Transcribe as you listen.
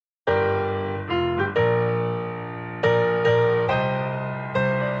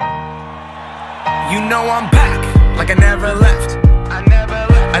You know I'm back, like I never left.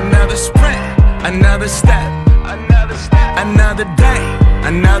 Another sprint, another step, another day,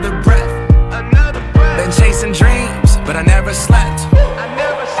 another breath. Been chasing dreams, but I never slept.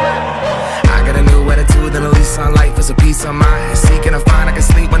 I got a new attitude and a lease on life is a peace of mind. Seeking to find I can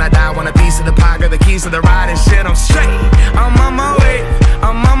sleep when I die. Want a piece of the pie, got the keys to the ride and shit. I'm straight. I'm on my way.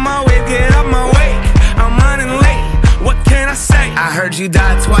 I'm on my way. Get up my way. I'm running late. What can I say? I heard you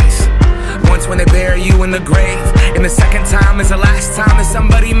died twice. Once when they bury you in the grave, and the second time is the last time that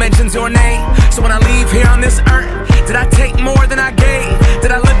somebody mentions your name. So when I leave here on this earth, did I take more than I gave?